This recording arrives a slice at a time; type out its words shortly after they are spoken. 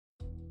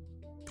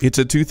It's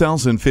a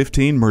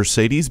 2015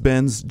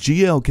 Mercedes-Benz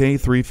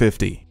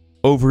GLK350.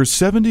 Over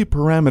 70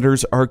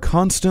 parameters are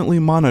constantly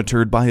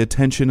monitored by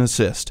Attention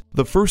Assist,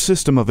 the first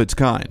system of its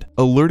kind,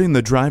 alerting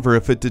the driver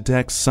if it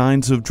detects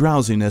signs of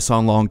drowsiness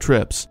on long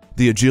trips.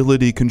 The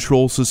Agility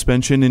Control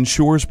suspension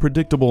ensures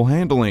predictable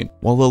handling,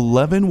 while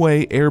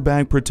 11-way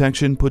airbag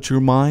protection puts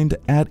your mind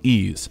at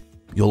ease.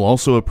 You'll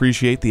also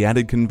appreciate the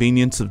added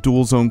convenience of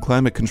dual-zone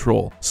climate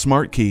control,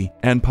 smart key,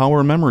 and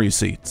power memory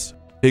seats.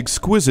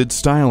 Exquisite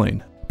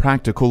styling,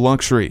 practical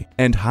luxury,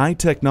 and high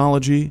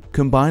technology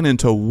combine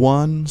into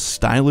one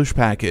stylish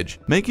package,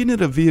 making it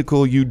a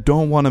vehicle you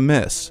don't want to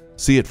miss.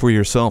 See it for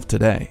yourself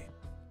today.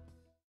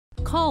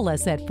 Call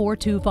us at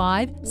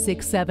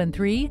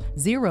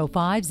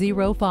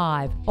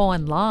 425-673-0505,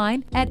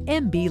 online at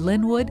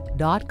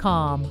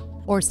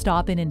mblynnwood.com, or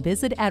stop in and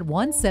visit at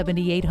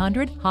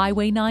 17800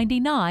 Highway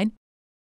 99,